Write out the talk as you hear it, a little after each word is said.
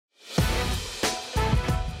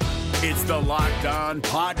It's the Locked On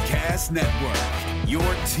Podcast Network, your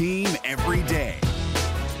team every day.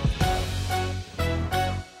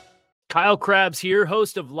 Kyle Krabs here,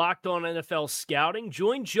 host of Locked On NFL Scouting.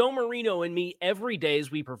 Join Joe Marino and me every day as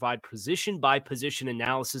we provide position-by-position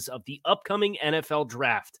analysis of the upcoming NFL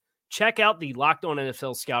Draft. Check out the Locked On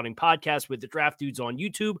NFL Scouting podcast with the Draft Dudes on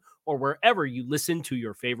YouTube or wherever you listen to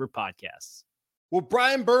your favorite podcasts. Will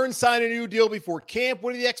Brian Burns sign a new deal before camp?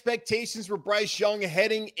 What are the expectations for Bryce Young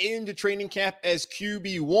heading into training camp as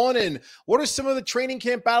QB1? And what are some of the training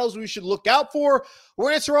camp battles we should look out for? We're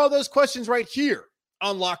going to answer all those questions right here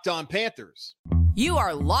on Locked On Panthers. You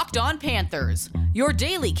are Locked On Panthers, your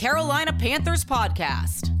daily Carolina Panthers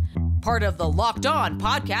podcast. Part of the Locked On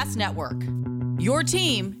Podcast Network, your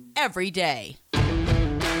team every day.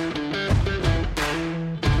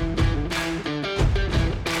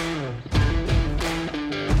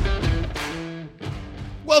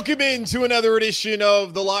 Welcome into another edition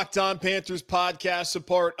of the Locked On Panthers podcast, a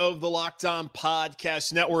part of the Locked On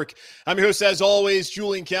Podcast Network. I'm your host, as always,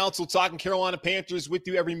 Julian Council, talking Carolina Panthers with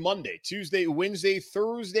you every Monday, Tuesday, Wednesday,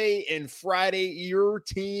 Thursday, and Friday. Your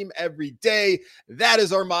team every day. That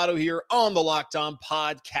is our motto here on the Locked On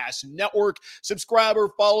Podcast Network. Subscribe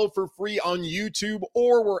or follow for free on YouTube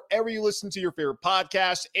or wherever you listen to your favorite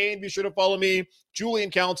podcast. And be sure to follow me, Julian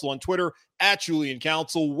Council, on Twitter, at Julian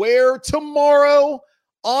Council, where tomorrow,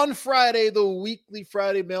 on Friday, the weekly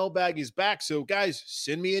Friday mailbag is back. So, guys,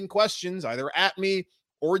 send me in questions, either at me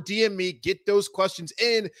or DM me. Get those questions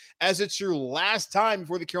in, as it's your last time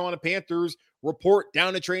before the Carolina Panthers report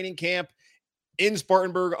down to training camp in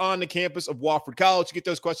Spartanburg on the campus of Wofford College. Get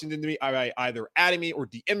those questions into me, either adding me or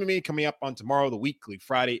DMing me, coming up on tomorrow, the weekly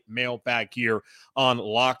Friday mailbag here on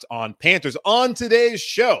Locked On Panthers. On today's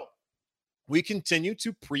show, we continue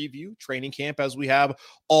to preview training camp as we have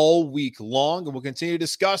all week long, and we'll continue to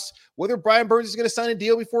discuss whether Brian Burns is going to sign a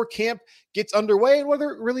deal before camp gets underway and whether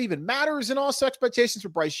it really even matters, and also expectations for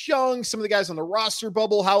Bryce Young, some of the guys on the roster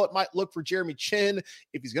bubble, how it might look for Jeremy Chin,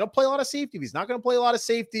 if he's going to play a lot of safety, if he's not going to play a lot of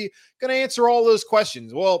safety. Going to answer all those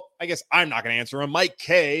questions. Well, I guess I'm not going to answer them. Mike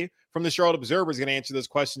Kaye from the Charlotte Observer is going to answer those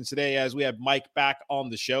questions today as we have Mike back on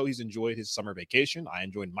the show. He's enjoyed his summer vacation. I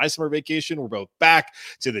enjoyed my summer vacation. We're both back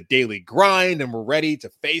to the daily grind, and we're ready to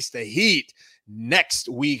face the heat next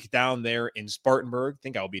week down there in Spartanburg. I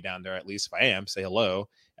think I'll be down there, at least if I am. Say hello.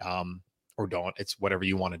 Or don't. It's whatever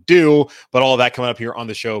you want to do. But all of that coming up here on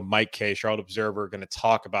the show. Mike Kaye, Charlotte Observer, going to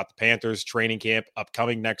talk about the Panthers training camp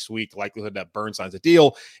upcoming next week, likelihood that Burns signs a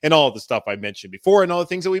deal, and all of the stuff I mentioned before, and all the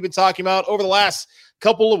things that we've been talking about over the last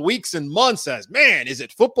couple of weeks and months as, man, is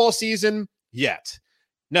it football season yet?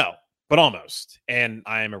 No, but almost. And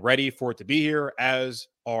I am ready for it to be here, as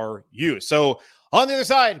are you. So on the other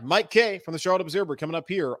side, Mike Kaye from the Charlotte Observer coming up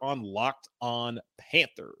here on Locked On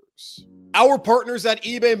Panthers. Our partners at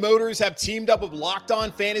eBay Motors have teamed up with Locked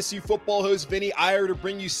On Fantasy Football host Vinny Iyer to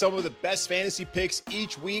bring you some of the best fantasy picks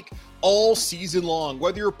each week, all season long.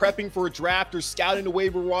 Whether you're prepping for a draft or scouting the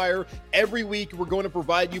waiver wire, every week we're going to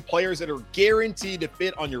provide you players that are guaranteed to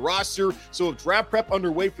fit on your roster. So if draft prep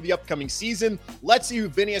underway for the upcoming season, let's see who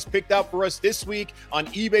Vinny has picked out for us this week on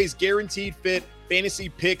eBay's Guaranteed Fit Fantasy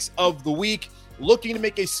Picks of the Week. Looking to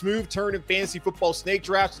make a smooth turn in fantasy football snake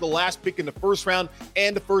drafts, the last pick in the first round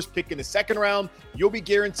and the first pick in the second round. You'll be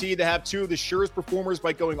guaranteed to have two of the surest performers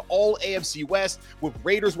by going all AFC West with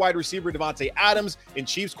Raiders wide receiver Davante Adams and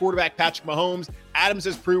Chiefs quarterback Patrick Mahomes. Adams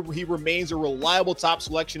has proved he remains a reliable top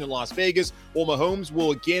selection in Las Vegas, while Mahomes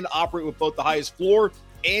will again operate with both the highest floor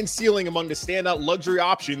and ceiling among the standout luxury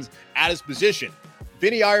options at his position.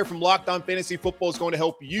 Vinny Iyer from Locked On Fantasy Football is going to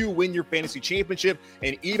help you win your fantasy championship,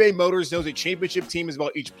 and eBay Motors knows a championship team is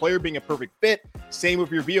about each player being a perfect fit. Same with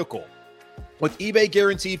your vehicle. With eBay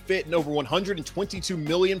Guaranteed Fit and over 122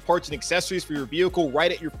 million parts and accessories for your vehicle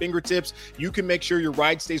right at your fingertips, you can make sure your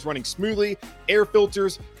ride stays running smoothly. Air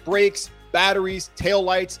filters, brakes, batteries,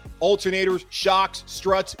 taillights, alternators, shocks,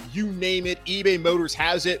 struts, you name it, eBay Motors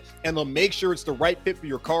has it, and they'll make sure it's the right fit for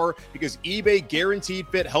your car, because eBay Guaranteed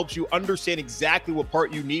Fit helps you understand exactly what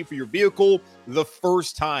part you need for your vehicle the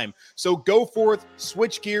first time. So go forth,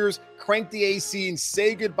 switch gears, crank the AC, and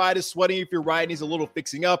say goodbye to sweating if your ride needs a little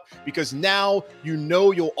fixing up, because now you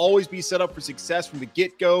know you'll always be set up for success from the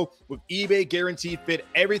get-go. With eBay Guaranteed Fit,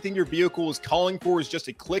 everything your vehicle is calling for is just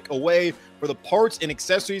a click away. For the parts and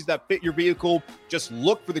accessories that fit your vehicle, just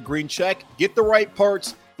look for the green check, get the right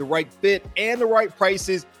parts, the right fit, and the right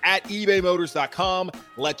prices at ebaymotors.com.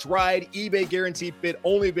 Let's ride. eBay Guaranteed Fit,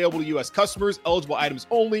 only available to U.S. customers, eligible items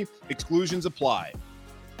only, exclusions apply.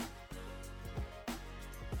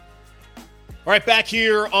 All right, back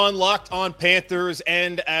here on Locked On Panthers,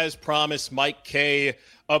 and as promised, Mike Kaye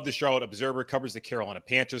of the Charlotte Observer, covers the Carolina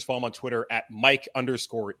Panthers. Follow him on Twitter at Mike_E_Kaye.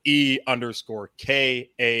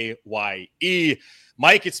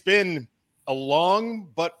 Mike, it's been a long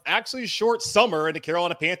but actually short summer, and the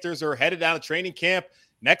Carolina Panthers are headed down to training camp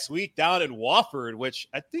next week down in Wofford, which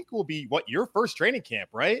I think will be your first training camp,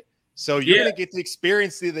 right? So you're going to get to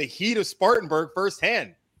experience the heat of Spartanburg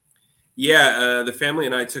firsthand. Yeah, the family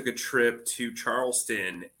and I took a trip to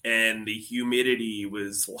Charleston, and the humidity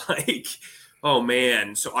was like, oh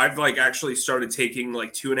man. So I've actually started taking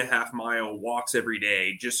 2.5 mile walks every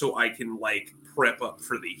day just so I can prep up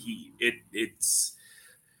for the heat. It's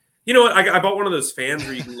you know what? I bought one of those fans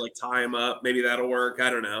where you can tie them up. Maybe that'll work.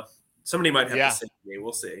 I don't know. Somebody might have to say me.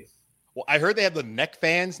 We'll see. Well, I heard they have the neck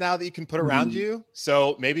fans now that you can put around you.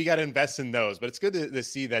 So maybe you got to invest in those. But it's good to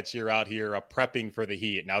see that you're out here prepping for the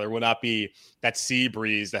heat. Now, there will not be that sea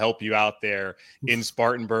breeze to help you out there in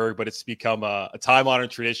Spartanburg, but it's become a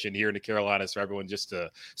time-honored tradition here in the Carolinas for everyone just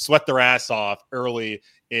to sweat their ass off early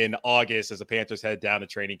in August as the Panthers head down to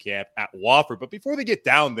training camp at Wofford. But before they get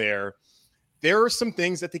down there are some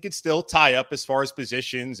things that they could still tie up as far as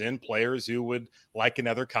positions and players who would like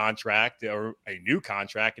another contract or a new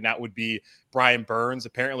contract, and that would be Brian Burns.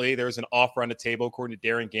 Apparently, there's an offer on the table, according to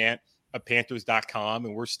Darren Gant of Panthers.com,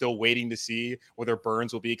 and we're still waiting to see whether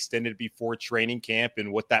Burns will be extended before training camp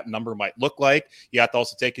and what that number might look like. You have to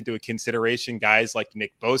also take into consideration guys like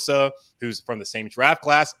Nick Bosa, who's from the same draft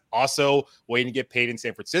class, also waiting to get paid in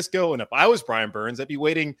San Francisco. And if I was Brian Burns, I'd be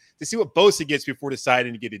waiting to see what Bosa gets before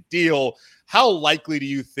deciding to get a deal. How likely do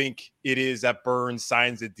you think it is that Burns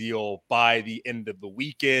signs a deal by the end of the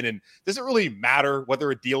weekend? And does it really matter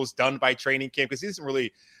whether a deal is done by training camp? Because he doesn't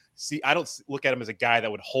really I don't look at him as a guy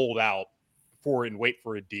that would hold out for and wait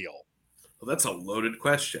for a deal. Well, that's a loaded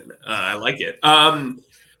question. I like it.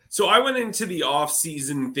 So I went into the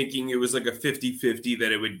offseason thinking it was a 50-50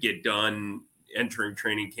 that it would get done entering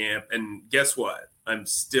training camp. And guess what? I'm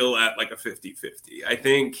still at a 50-50. I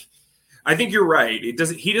think you're right. He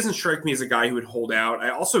doesn't strike me as a guy who would hold out. I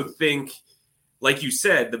also think, like you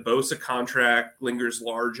said, the Bosa contract lingers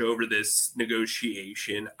large over this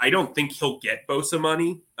negotiation. I don't think he'll get Bosa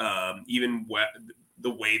money, even the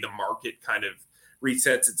way the market kind of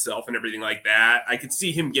resets itself and everything like that. I could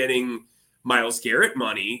see him getting Myles Garrett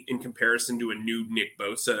money in comparison to a new Nick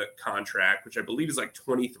Bosa contract, which I believe is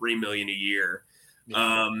 $23 million a year.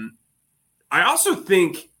 Yeah. I also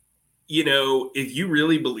think, if you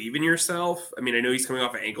really believe in yourself, I know he's coming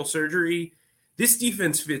off of ankle surgery. This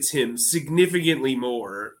defense fits him significantly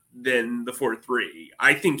more than the 4-3.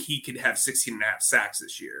 I think he could have 16.5 sacks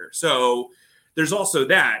this year. So there's also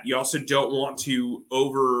that. You also don't want to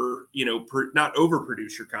not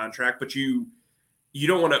overproduce your contract, but you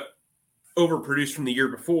don't want to overproduce from the year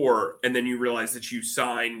before, and then you realize that you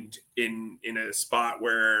signed in a spot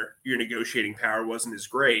where your negotiating power wasn't as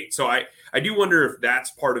great. So I do wonder if that's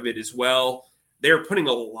part of it as well. They're putting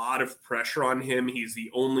a lot of pressure on him. He's the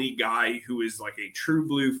only guy who is a true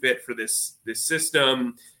blue fit for this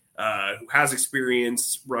system, who has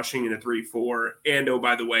experience rushing in a 3-4, and, oh,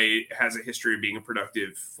 by the way, has a history of being a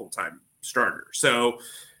productive full-time starter. So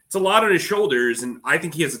it's a lot on his shoulders, and I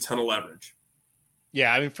think he has a ton of leverage.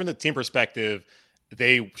 Yeah, from the team perspective,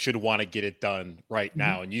 they should want to get it done right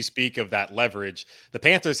now. And you speak of that leverage. The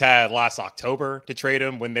Panthers had last October to trade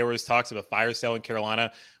him when there was talks of a fire sale in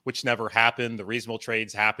Carolina, which never happened. The reasonable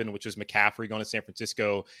trades happened, which was McCaffrey going to San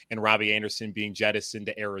Francisco and Robbie Anderson being jettisoned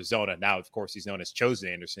to Arizona. Now, of course, he's known as Chosen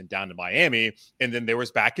Anderson down to Miami. And then there was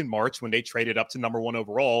back in March when they traded up to number 1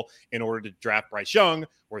 overall in order to draft Bryce Young,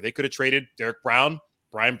 where they could have traded Derek Brown,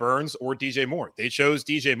 Brian Burns, or DJ Moore. They chose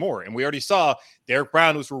DJ Moore. And we already saw Derek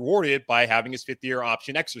Brown was rewarded by having his 5th-year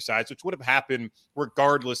option exercise, which would have happened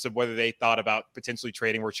regardless of whether they thought about potentially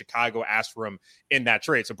trading or Chicago asked for him in that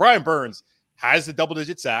trade. So Brian Burns has the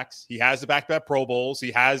double-digit sacks. He has the back-to-back Pro Bowls.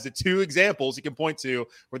 He has the 2 examples he can point to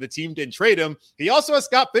where the team didn't trade him. He also has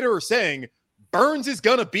Scott Fitterer saying Burns is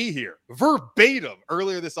going to be here verbatim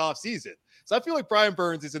earlier this offseason. So I feel like Brian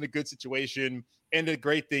Burns is in a good situation. And the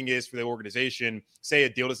great thing is for the organization, say a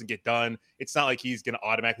deal doesn't get done, it's not like he's going to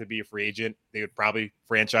automatically be a free agent. They would probably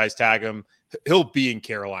franchise tag him. He'll be in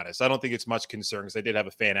Carolina. So I don't think it's much concern, because I did have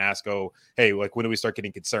a fan ask, hey, when do we start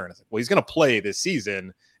getting concerned? I was like, well, he's going to play this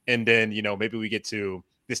season. And then, maybe we get to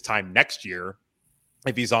this time next year,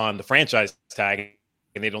 if he's on the franchise tag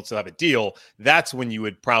and they don't still have a deal, that's when you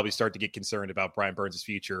would probably start to get concerned about Brian Burns'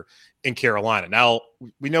 future in Carolina. Now,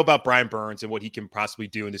 we know about Brian Burns and what he can possibly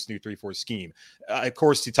do in this new 3-4 scheme. Of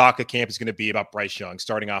course, Titaka camp is going to be about Bryce Young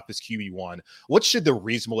starting off as QB1. What should the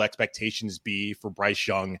reasonable expectations be for Bryce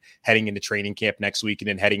Young heading into training camp next week and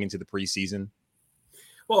then heading into the preseason?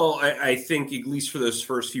 Well, I think at least for those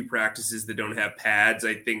first few practices that don't have pads,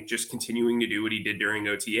 I think just continuing to do what he did during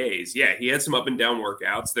OTAs. Yeah, he had some up and down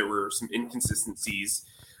workouts. There were some inconsistencies,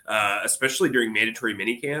 especially during mandatory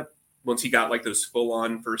minicamp once he got like those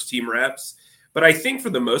full-on first-team reps. But I think for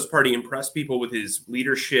the most part, he impressed people with his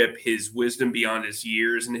leadership, his wisdom beyond his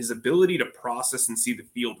years, and his ability to process and see the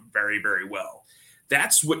field very, very well.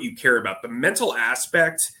 That's what you care about. The mental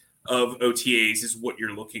aspect of OTAs is what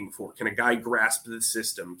you're looking for. Can a guy grasp the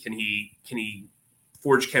system? Can he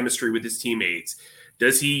forge chemistry with his teammates?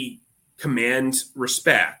 Does he command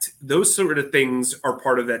respect? Those sort of things are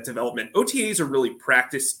part of that development. OTAs are really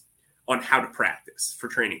practice on how to practice for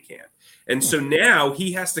training camp. And so now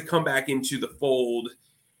he has to come back into the fold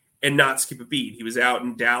and not skip a beat. He was out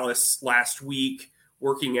in Dallas last week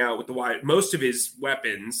working out with most of his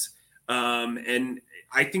weapons. And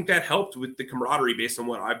I think that helped with the camaraderie based on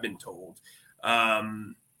what I've been told.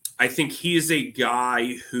 I think he is a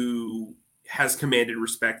guy who has commanded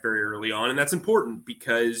respect very early on. And that's important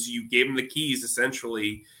because you gave him the keys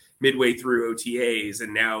essentially midway through OTAs.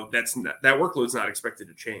 And now that workload's not expected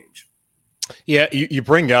to change. Yeah, you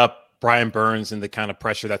bring up Brian Burns and the kind of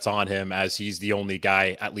pressure that's on him as he's the only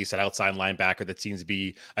guy, at least at outside linebacker, that seems to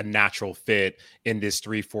be a natural fit in this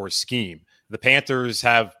 3-4 scheme. The Panthers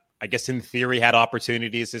have, I guess, in theory, had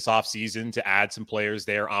opportunities this offseason to add some players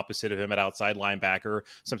there opposite of him at outside linebacker,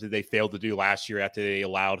 something they failed to do last year after they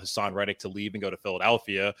allowed Hassan Reddick to leave and go to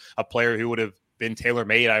Philadelphia, a player who would have been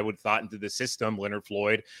tailor-made, I would have thought, into the system. Leonard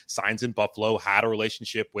Floyd signs in Buffalo, had a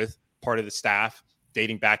relationship with part of the staff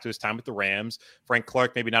dating back to his time with the Rams. Frank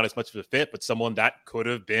Clark, maybe not as much of a fit, but someone that could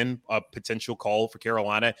have been a potential call for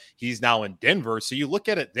Carolina. He's now in Denver. So you look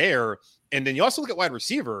at it there, and then you also look at wide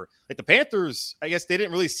receiver. Like the Panthers, I guess they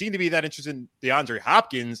didn't really seem to be that interested in DeAndre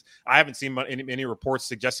Hopkins. I haven't seen any reports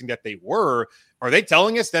suggesting that they were. Are they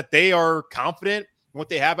telling us that they are confident in what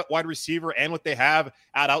they have at wide receiver and what they have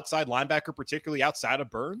at outside linebacker, particularly outside of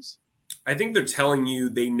Burns? I think they're telling you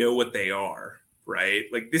they know what they are. Right?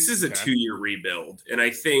 Like this is a 2-year rebuild. And I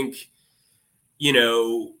think, when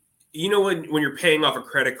you're paying off a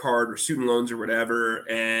credit card or student loans or whatever,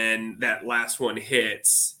 and that last one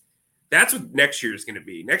hits, that's what next year is going to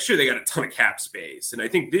be. Next year, they got a ton of cap space. And I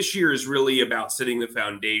think this year is really about setting the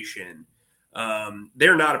foundation.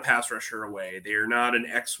 They're not a pass rusher away. They're not an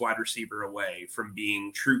X wide receiver away from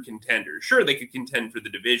being true contenders. Sure, they could contend for the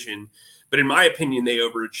division, but in my opinion, they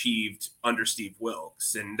overachieved under Steve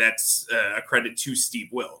Wilks, and that's a credit to Steve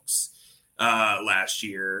Wilks last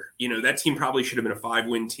year. That team probably should have been a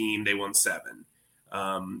 5-win team. They won 7.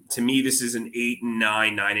 To me, this is an 8-9,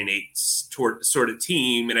 9-8 sort of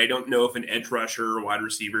team, and I don't know if an edge rusher or wide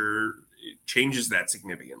receiver changes that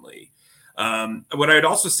significantly. What I'd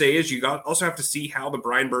also say is also have to see how the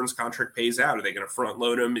Brian Burns contract pays out. Are they going to front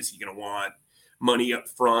load him? Is he going to want money up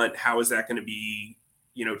front? How is that going to be,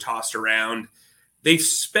 tossed around? They've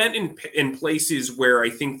spent in places where I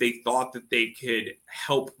think they thought that they could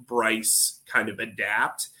help Bryce kind of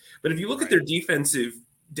adapt. But if you look at their defensive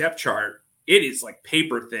depth chart, it is like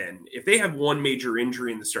paper thin. If they have one major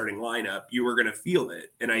injury in the starting lineup, you are going to feel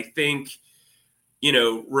it. And I think,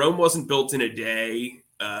 Rome wasn't built in a day.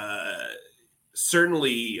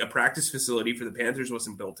 Certainly a practice facility for the Panthers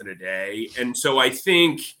wasn't built in a day. And so I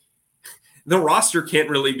think the roster can't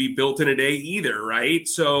really be built in a day either, right?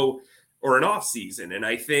 So, or an off season. And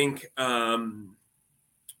I think from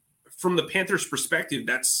the Panthers perspective,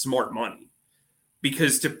 that's smart money,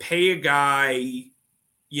 because to pay a guy,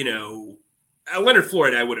 Leonard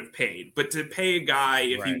Floyd, I would have paid, but to pay a guy,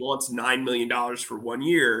 if he wants $9 million for 1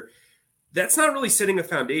 year, that's not really setting a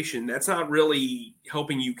foundation. That's not really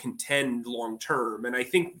helping you contend long-term. And I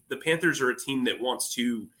think the Panthers are a team that wants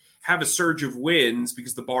to have a surge of wins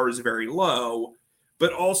because the bar is very low,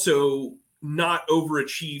 but also not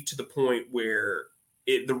overachieve to the point where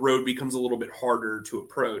the road becomes a little bit harder to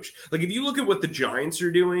approach. Like if you look at what the Giants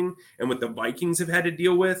are doing and what the Vikings have had to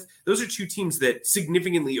deal with, those are two teams that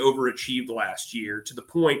significantly overachieved last year to the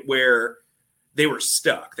point where they were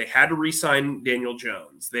stuck. They had to re-sign Daniel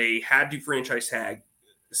Jones. They had to franchise tag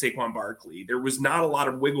Saquon Barkley. There was not a lot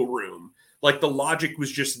of wiggle room. Like the logic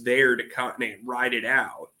was just there to ride it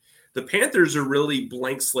out. The Panthers are really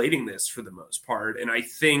blank slating this for the most part. And I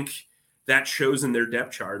think that shows in their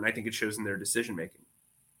depth chart. And I think it shows in their decision-making.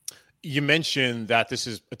 You mentioned that this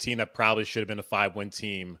is a team that probably should have been a 5-win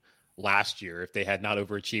team last year if they had not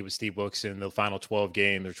overachieved with Steve Wilks in the final 12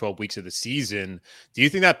 games or 12 weeks of the season. Do you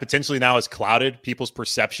think that potentially now has clouded people's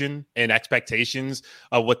perception and expectations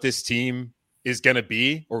of what this team is going to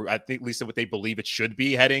be, or I think at least what they believe it should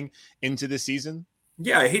be heading into the season?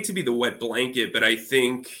 Yeah, I hate to be the wet blanket, but I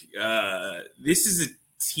think this is a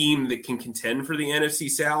team that can contend for the NFC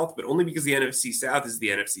South, but only because the NFC South is the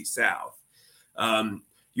NFC South.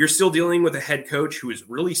 You're still dealing with a head coach who is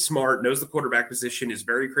really smart, knows the quarterback position, is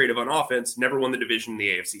very creative on offense, never won the division in the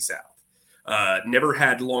AFC South, never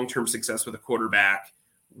had long-term success with a quarterback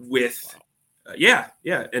with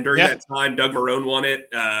and during that time, Doug Marrone won it,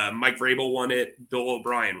 Mike Vrabel won it, Bill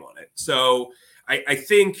O'Brien won it. So I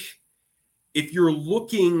think if you're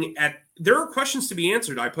looking at, there are questions to be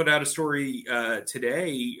answered. I put out a story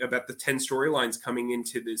today about the 10 storylines coming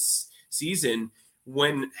into this season.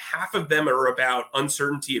 When half of them are about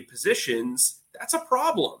uncertainty of positions, that's a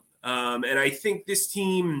problem. And I think this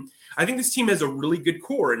team has a really good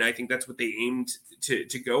core, and I think that's what they aimed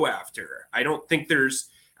to go after. I don't think there's,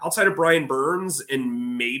 outside of Brian Burns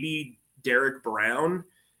and maybe Derek Brown,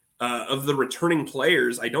 of the returning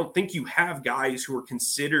players, I don't think you have guys who are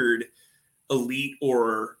considered elite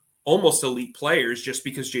or almost elite players just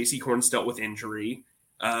because J.C. Horn's dealt with injury.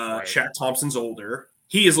 Right. Shaq Thompson's older.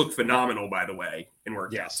 He has looked phenomenal, by the way, in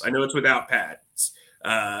workouts. Yes. I know it's without pads.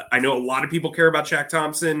 I know a lot of people care about Shaq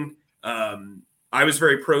Thompson. I was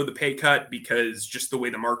very pro the pay cut because just the way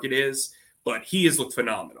the market is, but he has looked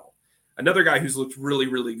phenomenal. Another guy who's looked really,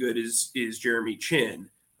 really good is Jeremy Chin.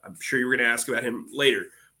 I'm sure you're going to ask about him later.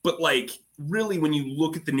 But, really, when you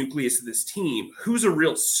look at the nucleus of this team, who's a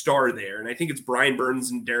real star there? And I think it's Brian Burns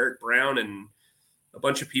and Derek Brown and a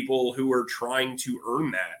bunch of people who are trying to earn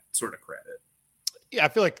that sort of credit. Yeah, I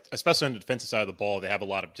feel like, especially on the defensive side of the ball, they have a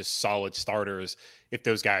lot of just solid starters if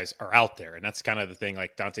those guys are out there. And that's kind of the thing,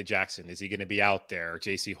 like Dante Jackson, is he going to be out there?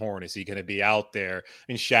 J.C. Horn, is he going to be out there?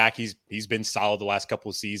 And Shaq, he's been solid the last couple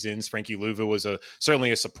of seasons. Frankie Louva was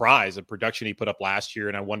certainly a surprise, a production he put up last year,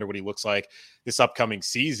 and I wonder what he looks like this upcoming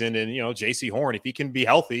season. And, J.C. Horn, if he can be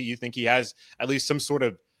healthy, you think he has at least some sort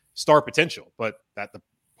of star potential. But that the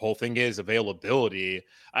whole thing is availability.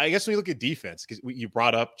 I guess when you look at defense, because you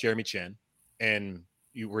brought up Jeremy Chin, and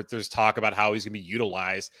there's talk about how he's going to be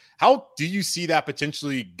utilized. How do you see that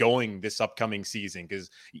potentially going this upcoming season?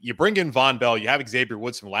 Because you bring in Von Bell, you have Xavier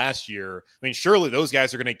Woods from last year. I mean, surely those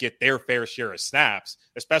guys are going to get their fair share of snaps,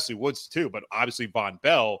 especially Woods too, but obviously Von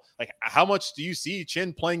Bell. How much do you see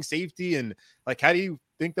Chin playing safety, and how do you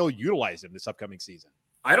think they'll utilize him this upcoming season?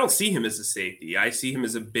 I don't see him as a safety. I see him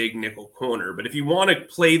as a big nickel corner. But if you want to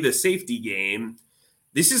play the safety game,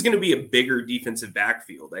 this is going to be a bigger defensive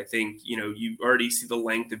backfield. I think, you already see the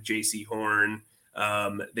length of J.C. Horn.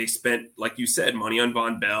 They spent, like you said, money on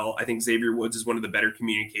Von Bell. I think Xavier Woods is one of the better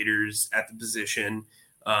communicators at the position.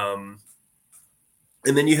 And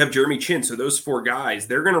then you have Jeremy Chin. So those four guys,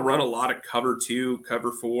 they're going to run a lot of cover 2,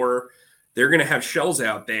 cover 4. They're going to have shells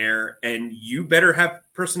out there, and you better have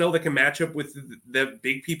personnel that can match up with the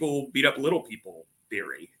big people beat up little people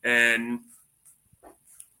theory. And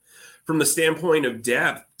from the standpoint of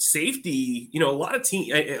depth, safety, a lot of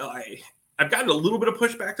teams, I've gotten a little bit of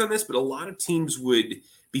pushback on this, but a lot of teams would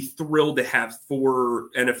be thrilled to have 4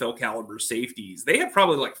 NFL caliber safeties. They have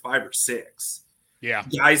probably 5 or 6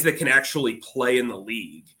 guys that can actually play in the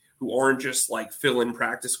league, who aren't just fill-in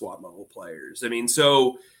practice squad level players. I mean,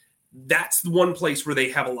 so that's one place where they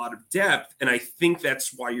have a lot of depth, and I think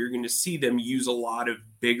that's why you're going to see them use a lot of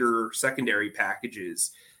bigger secondary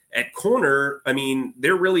packages. At corner, I mean,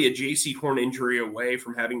 they're really a J.C. Horn injury away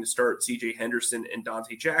from having to start C.J. Henderson and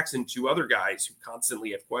Dante Jackson, 2 other guys who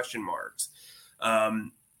constantly have question marks.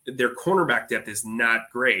 Their cornerback depth is not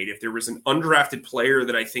great. If there was an undrafted player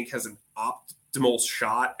that I think has an optimal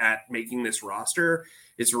shot at making this roster,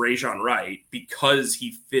 it's Rajon Wright, because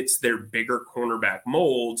he fits their bigger cornerback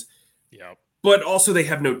mold. Yeah, but also they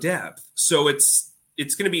have no depth. So it's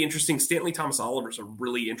going to be interesting. Stanley Thomas Oliver's a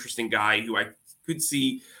really interesting guy who I could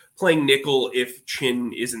see playing nickel if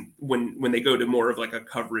Chin isn't, when they go to more of a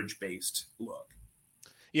coverage based look.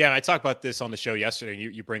 Yeah, I talked about this on the show yesterday.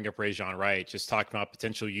 You bring up Rajon Wright, just talking about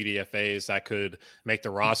potential UDFAs that could make the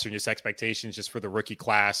roster, and just expectations just for the rookie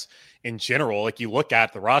class in general. You look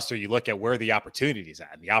at the roster, you look at where the opportunity is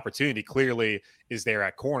at. And the opportunity clearly is there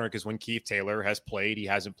at corner, because when Keith Taylor has played, he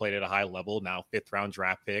hasn't played at a high level. Now, 5th round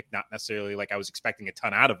draft pick, not necessarily I was expecting a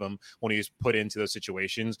ton out of him when he was put into those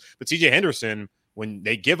situations. But CJ Henderson, when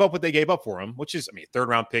they give up what they gave up for him, which is, 3rd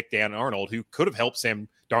round pick Dan Arnold, who could have helped Sam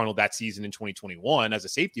Darnold that season in 2021 as a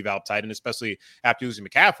safety valve tight end, especially after losing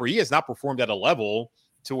McCaffrey, he has not performed at a level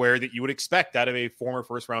to where that you would expect out of a former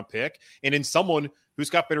 1st round pick. And in someone who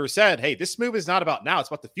Scott Bitter said, hey, this move is not about now, it's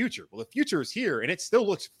about the future. Well, the future is here, and it still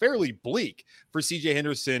looks fairly bleak for CJ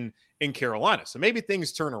Henderson in Carolina. So maybe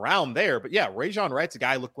things turn around there. But yeah, Rajon Wright's a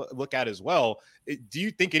guy look at as well. Do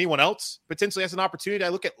you think anyone else potentially has an opportunity? I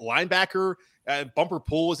look at linebacker. Bumper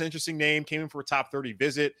Pool is an interesting name, came in for a top 30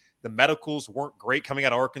 visit. The medicals weren't great coming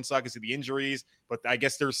out of Arkansas because of the injuries, but I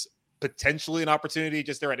guess there's potentially an opportunity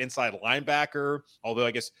just there at inside linebacker. Although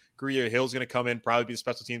I guess Greer Hill's going to come in, probably be the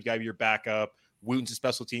special teams guy, be your backup. Wooten's a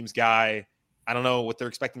special teams guy. I don't know what they're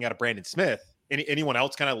expecting out of Brandon Smith. Anyone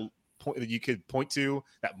else kind of that you could point to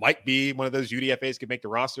that might be one of those UDFAs could make the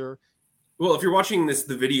roster? Well, if you're watching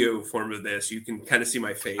the video form of this, you can kind of see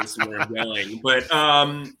my face and where I'm going. But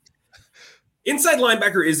inside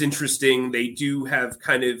linebacker is interesting. They do have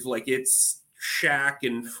kind of like it's Shaq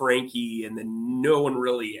and Frankie, and then no one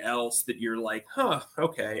really else that you're like, huh,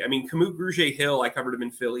 okay. I mean, Camus Grugier-Hill, I covered him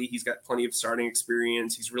in Philly. He's got plenty of starting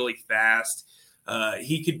experience. He's really fast.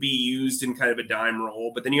 He could be used in kind of a dime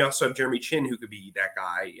role, but then you also have Jeremy Chin, who could be that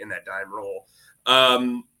guy in that dime role.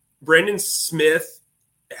 Brandon Smith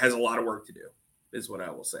has a lot of work to do, is what I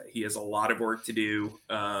will say. He has a lot of work to do.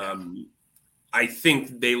 I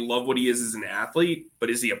think they love what he is as an athlete, but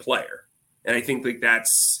is he a player? And I think like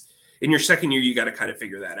that's in your second year, you got to kind of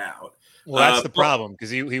figure that out. Well, that's the problem, because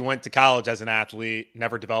he went to college as an athlete,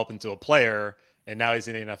 never developed into a player, and now he's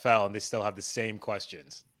in the NFL, and they still have the same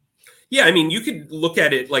questions. Yeah, I mean, you could look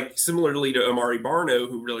at it like similarly to Amari Barno,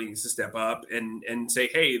 who really needs to step up and say,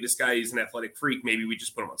 hey, this guy is an athletic freak. Maybe we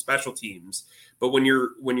just put him on special teams. But when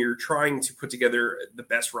you're trying to put together the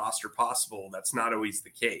best roster possible, that's not always the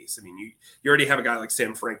case. I mean, you already have a guy like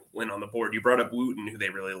Sam Franklin on the board. You brought up Wooten, who they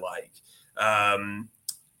really like. I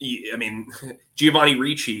mean, Giovanni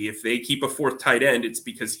Ricci, if they keep a fourth tight end, it's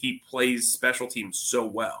because he plays special teams so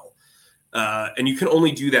well. And you can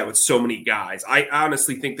only do that with so many guys. I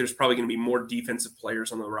honestly think there's probably going to be more defensive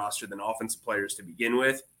players on the roster than offensive players to begin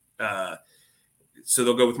with. So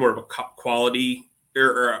they'll go with more of a quality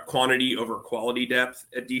or a quantity over quality depth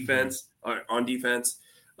at defense, on defense.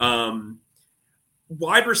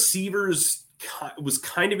 Wide receivers was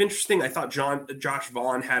kind of interesting. I thought Josh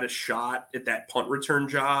Vaughn had a shot at that punt return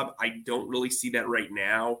job. I don't really see that right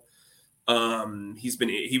now.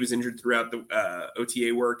 He was injured throughout the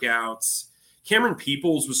OTA workouts. Cameron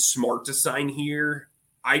Peoples was smart to sign here.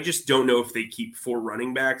 I just don't know if they keep 4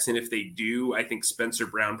 running backs. And if they do, I think Spencer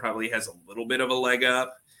Brown probably has a little bit of a leg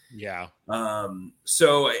up. Yeah.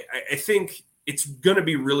 So I think it's going to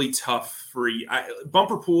be really tough for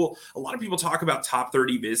Bumper Pool. A lot of people talk about top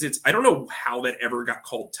 30 visits. I don't know how that ever got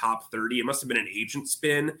called top 30. It must have been an agent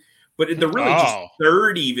spin, but they're really just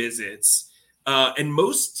 30 visits. And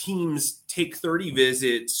most teams take 30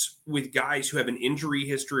 visits with guys who have an injury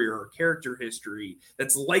history or a character history.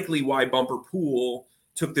 That's likely why Bumper Pool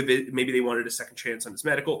took the visit. Maybe they wanted a second chance on his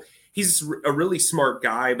medical. He's a really smart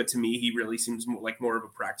guy, but to me, he really seems more of a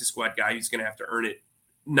practice squad guy who's going to have to earn it,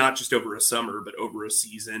 not just over a summer, but over a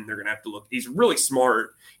season. They're going to have to look. He's really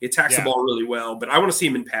smart. He attacks the ball really well, but I want to see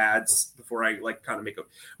him in pads before I kind of make a.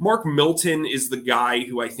 Mark Milton is the guy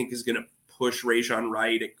who I think is going to push Rajon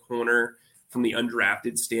Wright at corner from the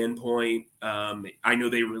undrafted standpoint. I know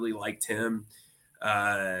they really liked him.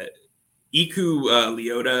 Iku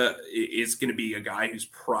Leota is going to be a guy who's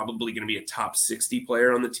probably going to be a top 60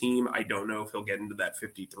 player on the team. I don't know if he'll get into that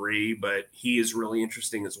 53, but he is really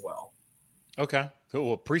interesting as well. Okay, cool.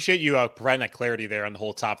 Well, appreciate you providing that clarity there on the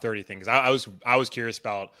whole top 30 thing, because I was curious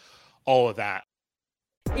about all of that.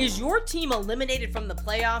 Is your team eliminated from the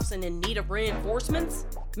playoffs and in need of reinforcements?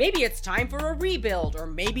 Maybe it's time for a rebuild, or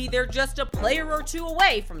maybe they're just a player or two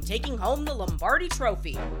away from taking home the Lombardi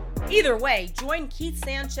Trophy. Either way, join Keith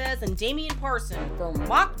Sanchez and Damian Parson for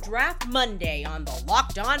Mock Draft Monday on the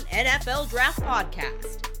Locked On NFL Draft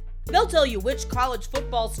Podcast. They'll tell you which college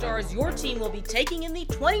football stars your team will be taking in the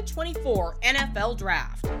 2024 NFL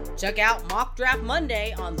Draft. Check out Mock Draft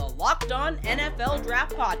Monday on the Locked On NFL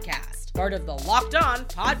Draft Podcast, part of the Locked On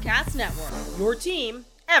Podcast Network. Your team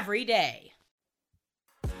every day.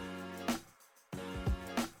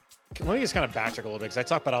 Let me just kind of backtrack a little bit, because I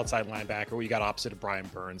talked about outside linebacker where you got opposite of Brian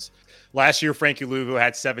Burns. Last year, Frankie Luvu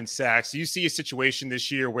had 7 sacks. Do you see a situation this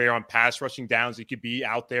year where on pass rushing downs, you could be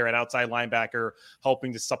out there at outside linebacker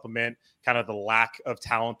helping to supplement kind of the lack of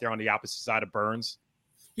talent there on the opposite side of Burns?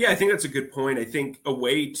 Yeah, I think that's a good point. I think a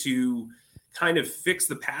way to kind of fix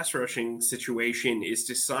the pass rushing situation is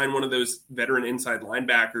to sign one of those veteran inside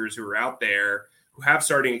linebackers who are out there, who have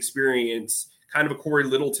starting experience, kind of a Corey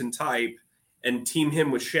Littleton type, and team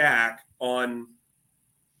him with Shaq on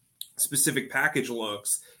specific package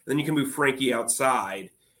looks. Then you can move Frankie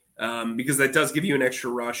outside because that does give you an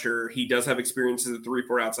extra rusher. He does have experience as a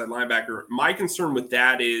 3-4 outside linebacker. My concern with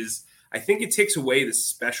that is I think it takes away the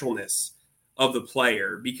specialness of the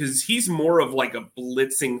player, because he's more of like a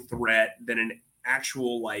blitzing threat than an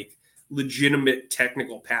actual like legitimate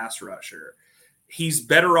technical pass rusher. he's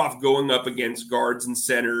better off going up against guards and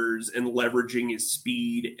centers and leveraging his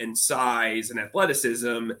speed and size and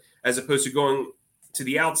athleticism as opposed to going to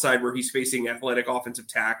the outside where he's facing athletic offensive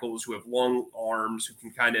tackles who have long arms who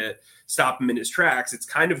can kind of stop him in his tracks. It's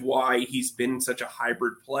kind of why he's been such a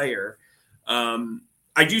hybrid player.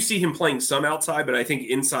 I do see him playing some outside, but I think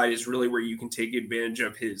inside is really where you can take advantage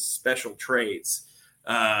of his special traits.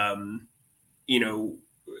 For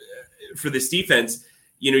this defense,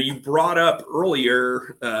 you brought up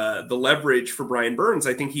earlier the leverage for Brian Burns.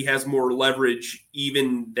 I think he has more leverage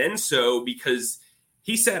even then so because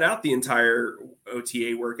he sat out the entire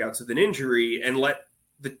OTA workouts with an injury and let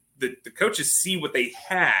the coaches see what they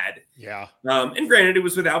had. Yeah. And granted, it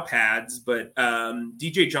was without pads, but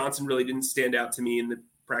DJ Johnson really didn't stand out to me in the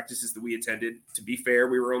practices that we attended. To be fair,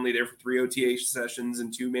 we were only there for 3 OTA sessions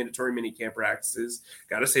and 2 mandatory minicamp practices.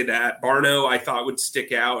 Got to say that. Barno, I thought, would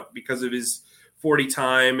stick out because of his 40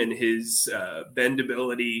 time and his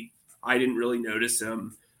bendability. I didn't really notice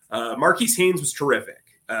him. Marquise Haynes was terrific.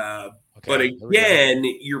 But again,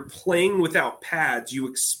 you're playing without pads. You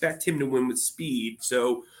expect him to win with speed.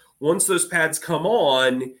 So once those pads come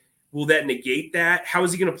on, will that negate that? How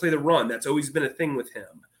is he going to play the run? That's always been a thing with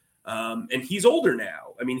him. And he's older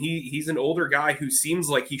now. I mean, he's an older guy who seems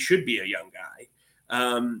like he should be a young guy.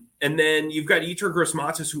 And then you've got Yetur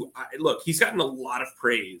Gross-Matos, who, he's gotten a lot of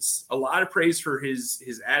praise for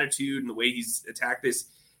his attitude and the way he's attacked this.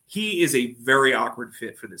 He is a very awkward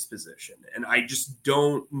fit for this position. And I just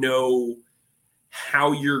don't know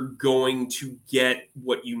how you're going to get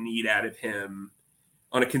what you need out of him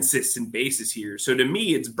on a consistent basis here. So to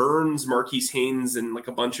me, it's Burns, Marquise Haynes, and like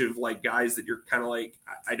a bunch of like guys that you're kind of like,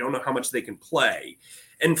 I don't know how much they can play.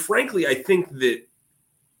 And frankly, I think that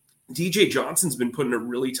DJ Johnson's been put in a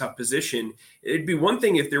really tough position. It'd be one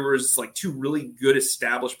thing if there was like 2 really good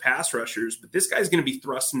established pass rushers, but this guy's going to be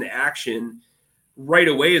thrust into action right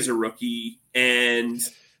away as a rookie. And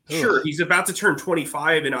sure, he's about to turn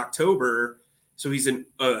 25 in October. So he's an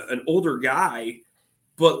older guy,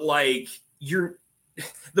 but like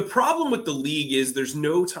the problem with the league is there's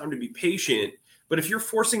no time to be patient. But if you're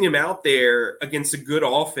forcing him out there against a good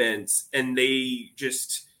offense and they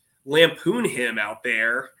just lampoon him out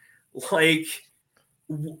there, like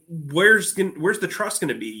where's the trust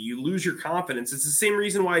going to be? You lose your confidence. It's the same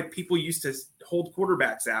reason why people used to hold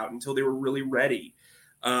quarterbacks out until they were really ready.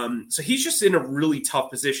 So he's just in a really tough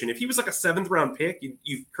position. If he was like a 7th round pick,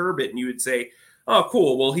 you curb it and you would say, oh,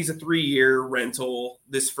 cool. Well, he's a 3-year rental.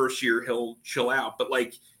 This first year he'll chill out. But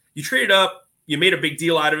like you traded up, you made a big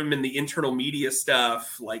deal out of him in the internal media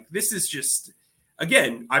stuff. Like this is just,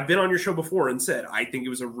 again, I've been on your show before and said, I think it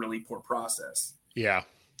was a really poor process. Yeah.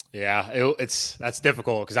 Yeah, that's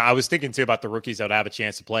difficult because I was thinking too about the rookies that would have a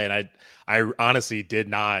chance to play, and I honestly did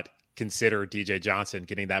not consider DJ Johnson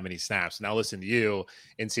getting that many snaps. Now listen to you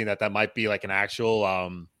and seeing that might be like an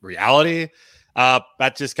actual reality.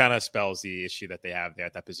 That just kind of spells the issue that they have there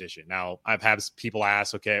at that position. Now I've had people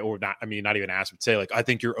ask, okay, or not. I mean, not even ask, but say like, I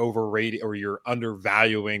think you're overrated or you're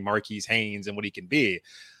undervaluing Marquise Haynes and what he can be.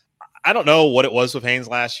 I don't know what it was with Haynes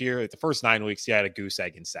last year. Like the first 9 weeks, he had a goose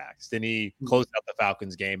egg in sacks. Then he closed out the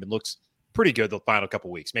Falcons game and looks pretty good the final couple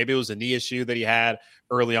of weeks. Maybe it was a knee issue that he had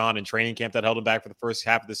early on in training camp that held him back for the first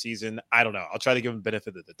half of the season. I don't know. I'll try to give him the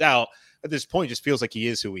benefit of the doubt. At this point, it just feels like he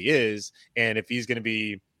is who he is. And if he's going to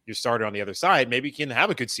be your starter on the other side, maybe he can have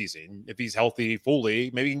a good season. If he's healthy fully,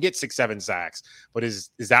 maybe he can get 6-7 sacks. But is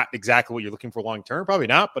that exactly what you're looking for long term? Probably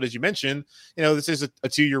not. But as you mentioned, this is a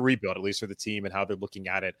 2-year rebuild, at least for the team and how they're looking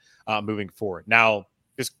at it moving forward. Now,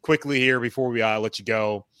 just quickly here before we let you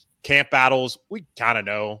go, camp battles, we kind of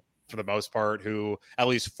know for the most part who at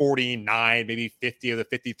least 49, maybe 50 of the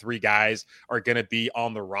 53 guys are going to be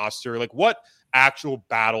on the roster. Like what actual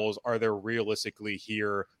battles are there realistically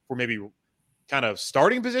here for maybe kind of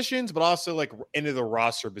starting positions, but also like into the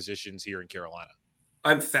roster positions here in Carolina?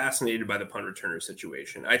 I'm fascinated by the punt returner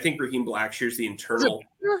situation. I think Raheem Blackshear's the internal.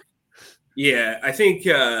 Yeah, I think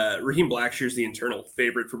Raheem Blackshear's the internal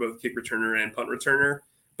favorite for both kick returner and punt returner.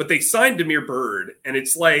 But they signed Damiere Byrd, and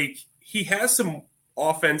it's like he has some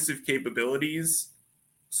offensive capabilities.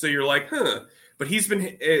 So you're like, But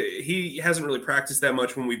he hasn't really practiced that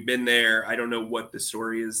much when we've been there. I don't know what the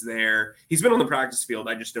story is there. He's been on the practice field.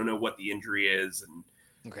 I just don't know what the injury is,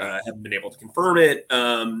 and haven't been able to confirm it.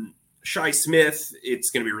 Shi Smith, it's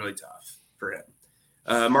going to be really tough for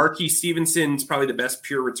him. Marquis Stevenson's probably the best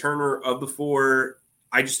pure returner of the 4.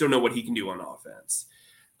 I just don't know what he can do on offense.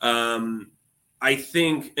 I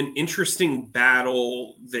think an interesting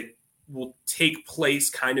battle that will take place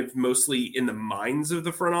kind of mostly in the minds of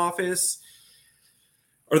the front office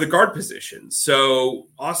are the guard positions. So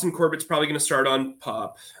Austin Corbett's probably going to start on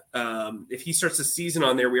PUP. If he starts the season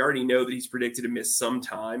on there, we already know that he's predicted to miss some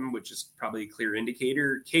time, which is probably a clear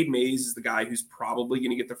indicator. Cade Mays is the guy who's probably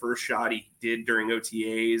going to get the first shot. He did during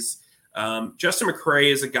OTAs. Justin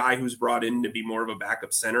McCray is a guy who's brought in to be more of a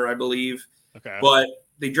backup center, I believe. Okay. But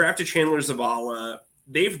they drafted Chandler Zavala.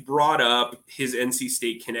 They've brought up his NC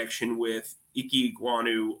State connection with Ike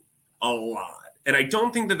Iguanu a lot. And I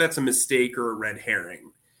don't think that that's a mistake or a red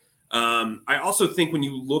herring. I also think when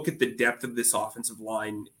you look at the depth of this offensive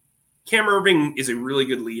line, Cam Irving is a really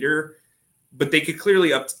good leader, but they could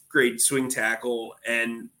clearly upgrade swing tackle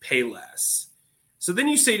and pay less. So then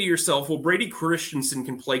you say to yourself, well, Brady Christensen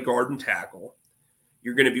can play guard and tackle.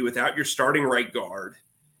 You're going to be without your starting right guard.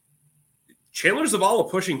 Chandler Zavala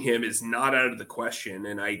pushing him is not out of the question.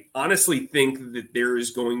 And I honestly think that there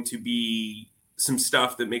is going to be some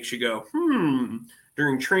stuff that makes you go,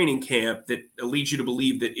 during training camp that leads you to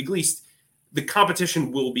believe that at least the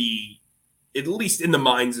competition will be at least in the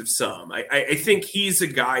minds of some. I think he's a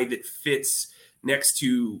guy that fits next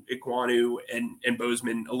to Iguanu and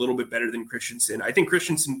Bozeman a little bit better than Christensen. I think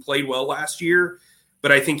Christensen played well last year,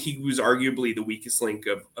 but I think he was arguably the weakest link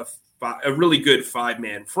of a really good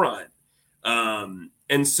five-man front.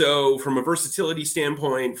 And so from a versatility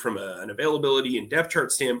standpoint, from an availability and depth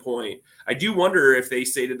chart standpoint, I do wonder if they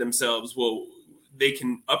say to themselves, well, they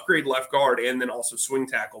can upgrade left guard and then also swing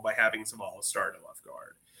tackle by having Zavala start at left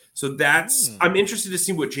guard. So I'm interested to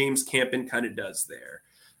see what James Campen kind of does there.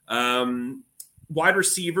 Wide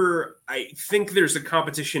receiver, I think there's a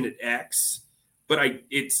competition at X, but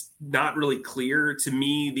it's not really clear. To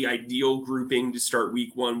me, the ideal grouping to start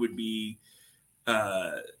week one would be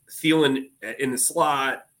Thielen in the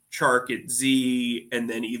slot, Chark at Z, and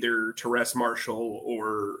then either Terese Marshall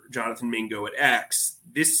or Jonathan Mingo at X.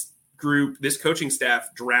 This coaching staff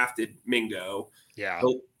drafted Mingo. Yeah.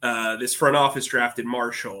 This front office drafted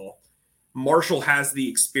Marshall. Marshall has the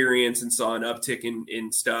experience and saw an uptick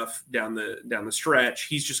in stuff down the stretch.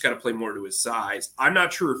 He's just got to play more to his size. I'm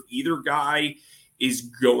not sure if either guy is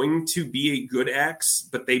going to be a good X,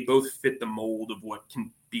 but they both fit the mold of what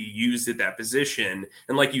can be used at that position.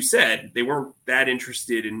 And like you said, they weren't that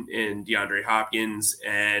interested in DeAndre Hopkins.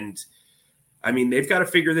 And I mean, they've got to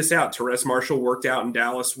figure this out. Terese Marshall worked out in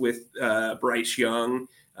Dallas with Bryce Young.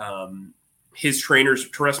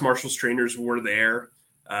 Terese Marshall's trainers were there.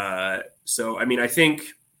 So, I mean, I think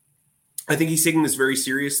he's taking this very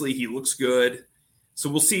seriously. He looks good. So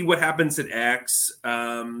we'll see what happens at X.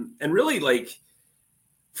 And really, like,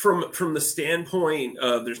 from the standpoint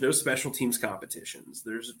of there's no special teams competitions.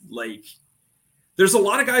 There's a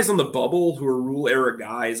lot of guys on the bubble who are rule era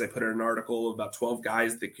guys. I put in an article of about 12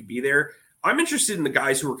 guys that could be there. I'm interested in the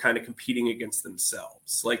guys who are kind of competing against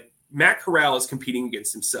themselves. Like Matt Corral is competing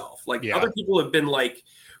against himself. Other people have been like,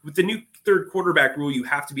 with the new third quarterback rule, you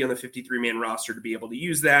have to be on the 53-man roster to be able to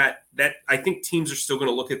use that. That I think teams are still going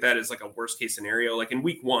to look at that as like a worst case scenario. Like in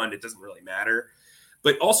week one, it doesn't really matter.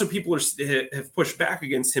 But also people have pushed back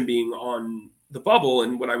against him being on the bubble.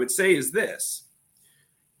 And what I would say is this.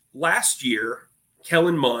 Last year,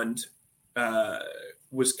 Kellen Mond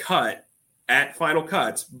was cut at final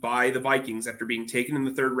cuts by the Vikings after being taken in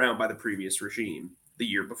the third round by the previous regime the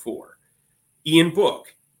year before. Ian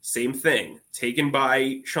Book, same thing. Taken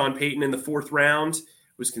by Sean Payton in the fourth round,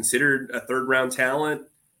 was considered a third-round talent,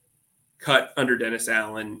 cut under Dennis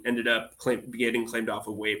Allen, ended up getting claimed off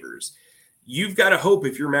of waivers. You've got to hope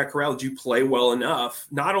if you're Matt Corral that you play well enough,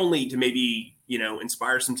 not only to maybe,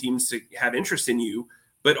 inspire some teams to have interest in you,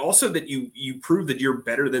 but also that you prove that you're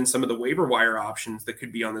better than some of the waiver wire options that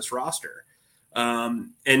could be on this roster.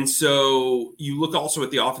 And so you look also at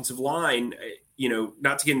the offensive line,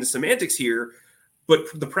 not to get into semantics here, but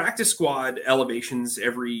the practice squad elevations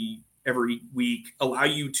every week allow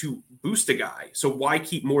you to boost a guy. So why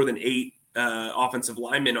keep more than 8 offensive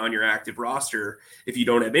linemen on your active roster if you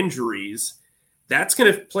don't have injuries? That's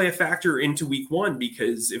going to play a factor into week one,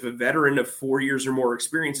 because if a veteran of 4 years or more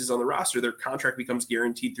experience is on the roster, their contract becomes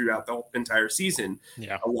guaranteed throughout the entire season.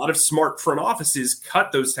 Yeah. A lot of smart front offices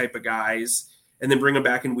cut those type of guys and then bring them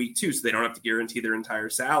back in week 2 so they don't have to guarantee their entire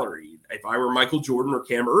salary. If I were Michael Jordan or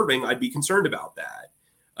Cam Irving, I'd be concerned about that.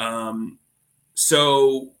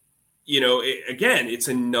 Again, it's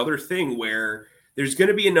another thing where there's going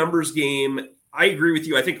to be a numbers game. I agree with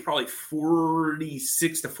you. I think probably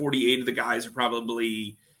 46 to 48 of the guys are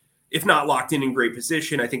probably, if not locked in great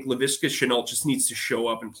position. I think Laviska Shenault just needs to show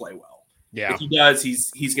up and play well. Yeah. If he does,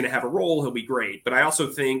 he's going to have a role. He'll be great. But I also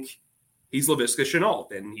think he's Laviska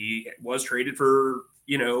Shenault, and he was traded for,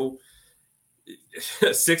 6th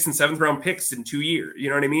and 7th round picks in 2 years. You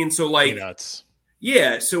know what I mean? So like, nuts.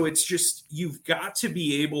 Yeah, so it's just you've got to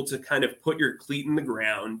be able to kind of put your cleat in the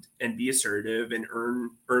ground and be assertive and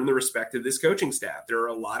earn the respect of this coaching staff. There are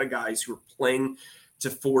a lot of guys who are playing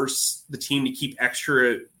to force the team to keep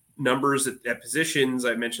extra numbers at positions.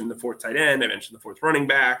 I mentioned the fourth tight end. I mentioned the fourth running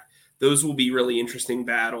back. Those will be really interesting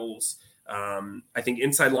battles. I think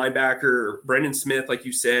inside linebacker, Brendan Smith, like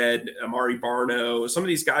you said, Amari Barno, some of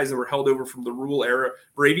these guys that were held over from the Rule era,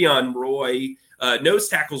 Bravion Roy, nose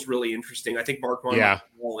tackle is really interesting. I think Mark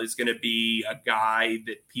Wall is going to be a guy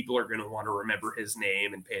that people are going to want to remember his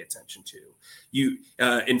name and pay attention to.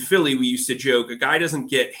 In Philly, we used to joke, a guy doesn't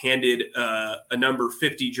get handed a number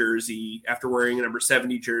 50 jersey after wearing a number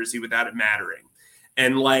 70 jersey without it mattering.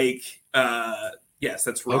 And yes,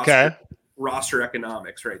 that's roster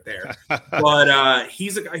economics right there. But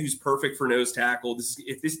he's a guy who's perfect for nose tackle.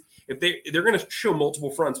 If they're going to show multiple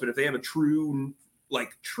fronts, but if they have a true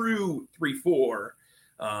 3-4,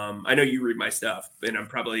 I know you read my stuff, and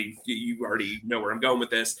you already know where I'm going with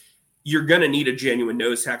this. You're going to need a genuine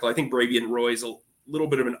nose tackle. I think Bravion Roy's a little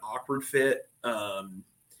bit of an awkward fit.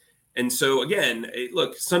 And so again,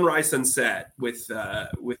 look, sunrise, sunset with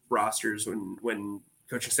rosters when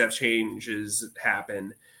coaching staff changes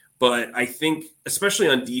happen. But I think, especially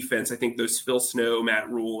on defense, I think those Phil Snow,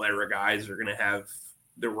 Matt Rule era guys are going to have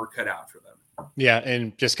their work cut out for them. Yeah,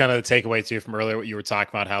 and just kind of the takeaway too from earlier, what you were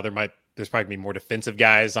talking about, how there's probably be more defensive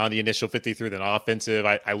guys on the initial 53 than offensive.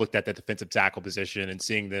 I looked at the defensive tackle position and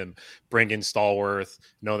seeing them bring in Stallworth,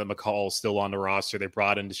 know that McCall's still on the roster. They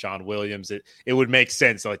brought in Deshaun Williams. It would make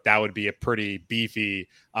sense. Like that would be a pretty beefy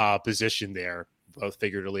position there, both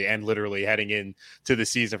figuratively and literally, heading into the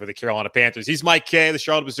season for the Carolina Panthers. He's Mike Kaye, the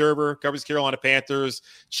Charlotte Observer, covers Carolina Panthers.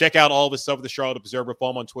 Check out all the stuff with the Charlotte Observer.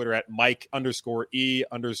 Follow him on Twitter at Mike_E_K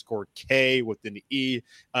with an E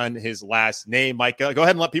on his last name. Mike, go ahead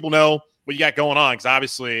and let people know what you got going on, because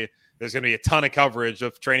obviously there's going to be a ton of coverage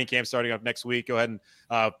of training camp starting up next week. Go ahead and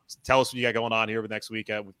tell us what you got going on here with next week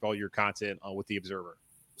with all your content with the Observer.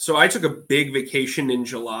 So I took a big vacation in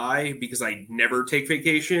July because I never take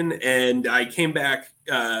vacation, and I came back.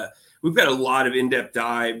 We've got a lot of in-depth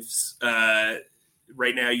dives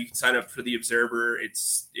right now. You can sign up for the Observer.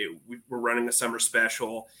 We're running a summer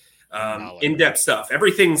special, in-depth stuff.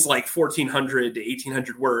 Everything's like 1,400 to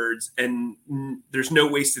 1,800 words, and there's no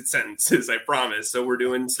wasted sentences, I promise. So we're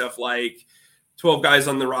doing stuff like 12 guys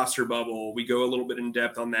on the roster bubble. We go a little bit in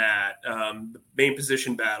depth on that. The main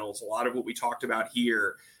position battles, a lot of what we talked about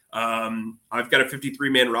here. I've got a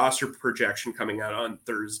 53-man roster projection coming out on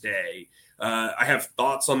Thursday. I have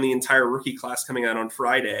thoughts on the entire rookie class coming out on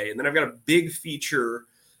Friday. And then I've got a big feature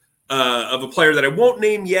of a player that I won't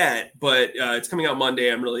name yet, but it's coming out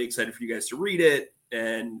Monday. I'm really excited for you guys to read it.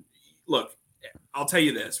 And look, I'll tell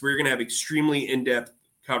you this. We're going to have extremely in-depth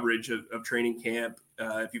coverage of training camp.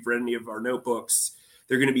 If you've read any of our notebooks,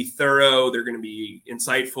 they're going to be thorough. They're going to be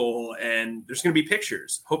insightful, and there's going to be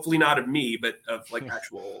pictures, hopefully not of me, but of like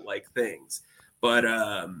actual like things. But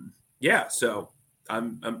yeah, so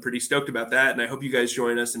I'm pretty stoked about that. And I hope you guys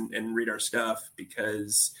join us and read our stuff,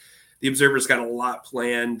 because the Observer's got a lot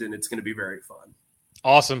planned and it's going to be very fun.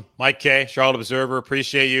 Awesome. Mike Kaye, Charlotte Observer.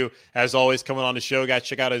 Appreciate you, as always, coming on the show. Guys,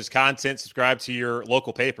 check out his content. Subscribe to your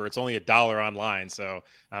local paper. It's only $1 online, so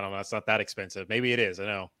I don't know. It's not that expensive. Maybe it is. I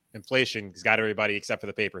know. Inflation has got everybody except for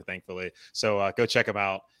the paper, thankfully. So go check him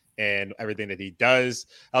out and everything that he does.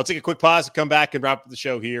 I'll take a quick pause and come back and wrap up the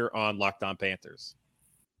show here on Locked On Panthers.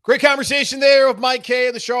 Great conversation there with Mike Kaye,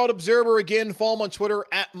 the Charlotte Observer. Again, follow him on Twitter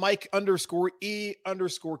at Mike_E_K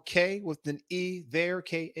with an E there.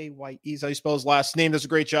 Kaye is how you spell his last name. Does a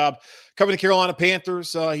great job covering the Carolina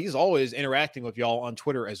Panthers. He's always interacting with y'all on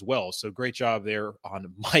Twitter as well. So great job there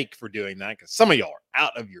on Mike for doing that, because some of y'all are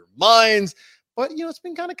out of your minds. But, it's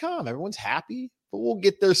been kind of calm. Everyone's happy. But we'll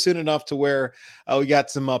get there soon enough to where we got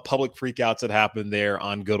some public freakouts that happened there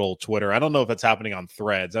on good old Twitter. I don't know if that's happening on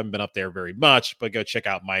Threads. I haven't been up there very much, but go check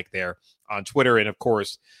out Mike there on Twitter. And, of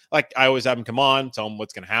course, like I always have him come on, tell him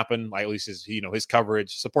what's going to happen. At least his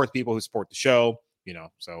coverage supports people who support the show,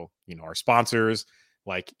 So, our sponsors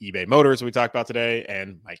like eBay Motors we talked about today,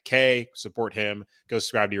 and Mike Kaye, support him. Go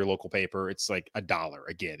subscribe to your local paper. It's like $1.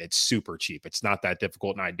 Again, it's super cheap. It's not that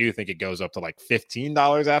difficult, and I do think it goes up to like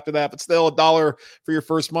 $15 after that, but still $1 for your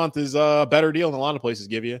first month is a better deal than a lot of places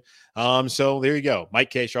give you. So there you go. Mike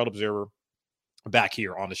Kaye, Charlotte Observer. back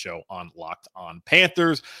here on the show on Locked On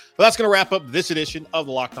Panthers. But that's going to wrap up this edition of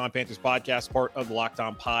the Locked On Panthers podcast, part of the Locked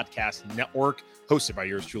On Podcast Network, hosted by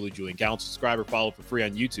yours truly, Julian Council. Subscribe or follow for free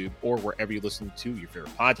on YouTube or wherever you listen to your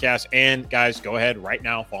favorite podcast. And guys, go ahead right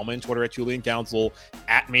now, follow me on Twitter at Julian Council,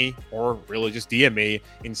 at me, or really just DM me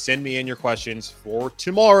and send me in your questions for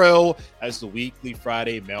tomorrow as the weekly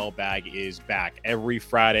Friday mailbag is back. Every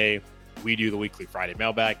Friday, we do the weekly Friday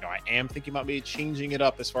mailbag. Now, I am thinking about maybe changing it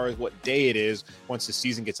up as far as what day it is once the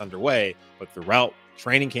season gets underway. But throughout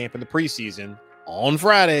training camp and the preseason, on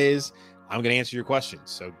Fridays, I'm going to answer your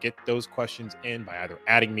questions. So get those questions in by either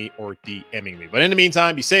adding me or DMing me. But in the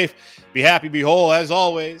meantime, be safe, be happy, be whole. As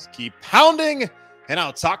always, keep pounding, and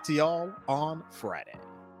I'll talk to y'all on Friday.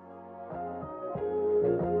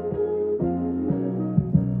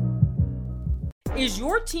 Is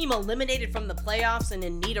your team eliminated from the playoffs and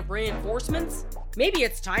in need of reinforcements? Maybe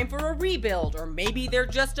it's time for a rebuild, or maybe they're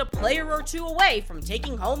just a player or two away from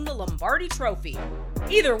taking home the Lombardi Trophy.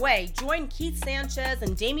 Either way, join Keith Sanchez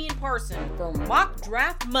and Damian Parson for Mock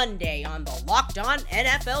Draft Monday on the Locked On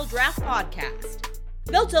NFL Draft Podcast.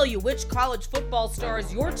 They'll tell you which college football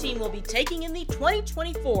stars your team will be taking in the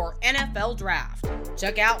 2024 NFL Draft.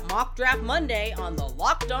 Check out Mock Draft Monday on the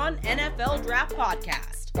Locked On NFL Draft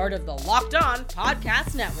Podcast, part of the Locked On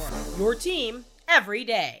Podcast Network, your team every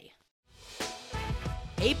day.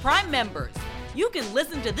 Hey, Prime members, you can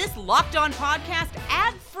listen to this Locked On podcast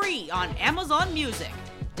ad-free on Amazon Music.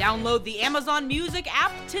 Download the Amazon Music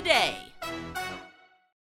app today.